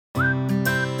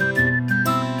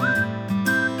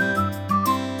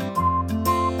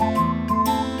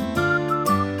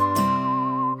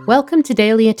Welcome to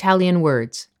Daily Italian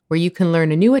Words, where you can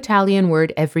learn a new Italian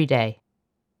word every day.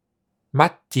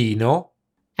 Mattino,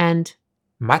 And,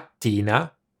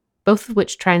 mattina, both of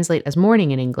which translate as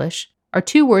morning in English, are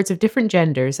two words of different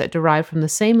genders that derive from the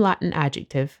same Latin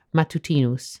adjective,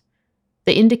 matutinus.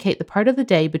 They indicate the part of the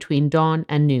day between dawn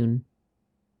and noon.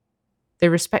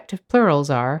 Their respective plurals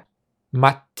are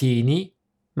mattini,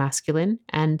 masculine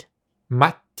and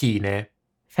mattine.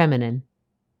 feminine.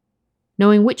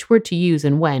 Knowing which word to use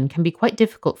and when can be quite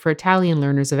difficult for Italian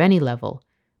learners of any level,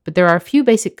 but there are a few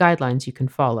basic guidelines you can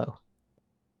follow.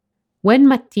 When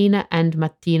mattina and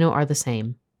mattino are the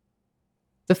same.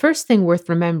 The first thing worth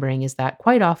remembering is that,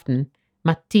 quite often,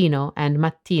 mattino and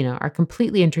mattina are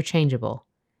completely interchangeable.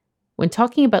 When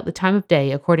talking about the time of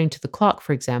day according to the clock,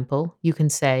 for example, you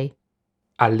can say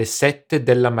Alle 7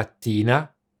 della mattina,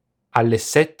 alle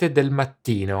 7 del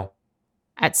mattino.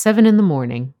 at 7 in the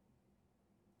morning.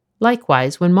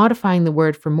 Likewise, when modifying the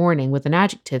word for morning with an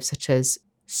adjective such as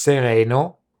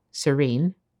Sereno,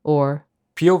 serene or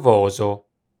piovoso.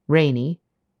 rainy,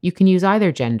 you can use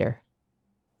either gender.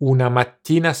 Una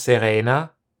mattina serena,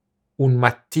 un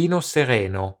mattino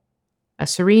sereno. A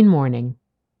serene morning.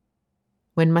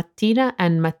 When mattina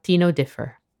and mattino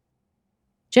differ.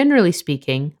 Generally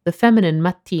speaking, the feminine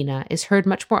mattina is heard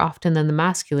much more often than the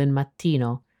masculine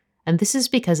mattino, and this is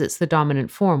because it's the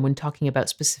dominant form when talking about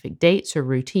specific dates or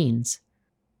routines.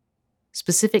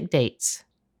 Specific dates.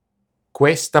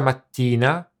 Questa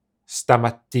mattina,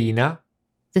 stamattina,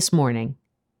 This morning.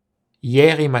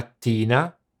 ieri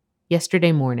mattina,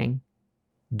 Yesterday morning.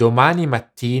 domani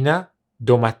mattina,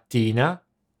 domattina,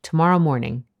 Tomorrow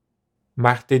morning.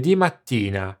 martedì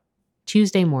mattina,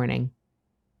 Tuesday morning.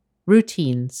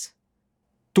 Routines.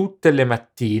 tutte le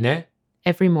mattine,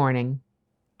 Every morning.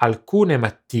 alcune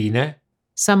mattine,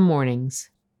 Some mornings.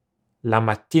 la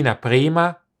mattina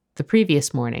prima, The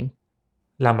previous morning.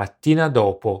 la mattina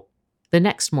dopo. The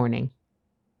next morning.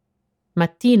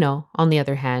 Mattino, on the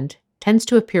other hand, tends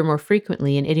to appear more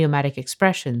frequently in idiomatic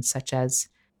expressions such as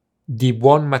Di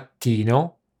buon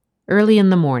mattino, early in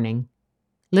the morning,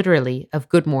 literally of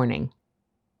good morning.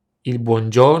 il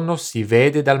buongiorno si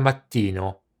vede dal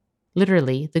mattino.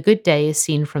 Literally, the good day is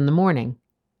seen from the morning.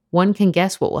 One can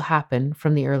guess what will happen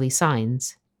from the early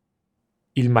signs.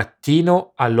 Il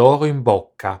mattino ha l'oro in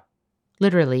bocca.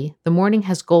 Literally, the morning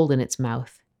has gold in its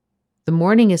mouth. The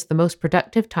morning is the most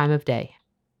productive time of day.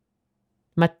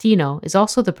 Mattino is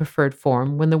also the preferred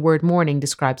form when the word morning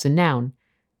describes a noun,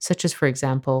 such as, for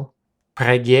example,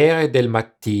 Preghiere del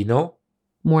mattino,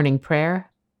 morning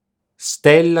prayer,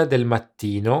 stella del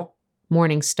mattino,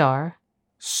 morning star,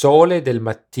 sole del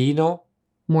mattino,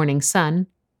 morning sun,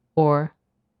 or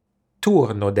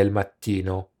turno del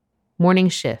mattino. morning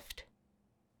shift.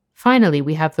 Finally,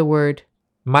 we have the word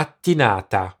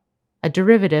Mattinata, a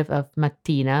derivative of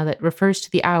mattina that refers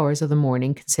to the hours of the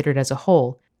morning considered as a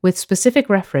whole, with specific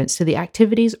reference to the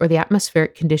activities or the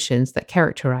atmospheric conditions that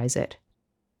characterize it.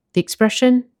 The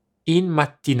expression in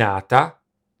mattinata,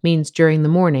 means during the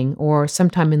morning or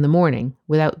sometime in the morning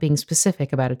without being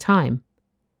specific about a time.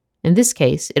 In this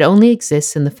case, it only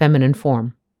exists in the feminine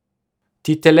form.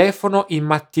 ti telefono in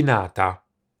mattinata.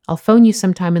 I'll phone you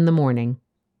sometime in the morning.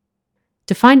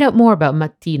 To find out more about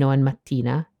mattino and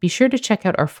mattina, be sure to check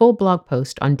out our full blog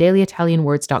post on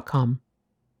dailyitalianwords.com.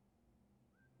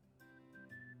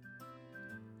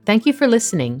 Thank you for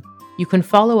listening. You can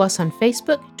follow us on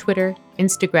Facebook, Twitter,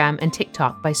 Instagram, and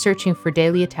TikTok by searching for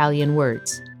Daily Italian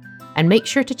Words. And make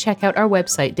sure to check out our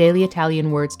website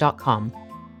dailyitalianwords.com.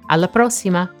 Alla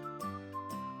prossima!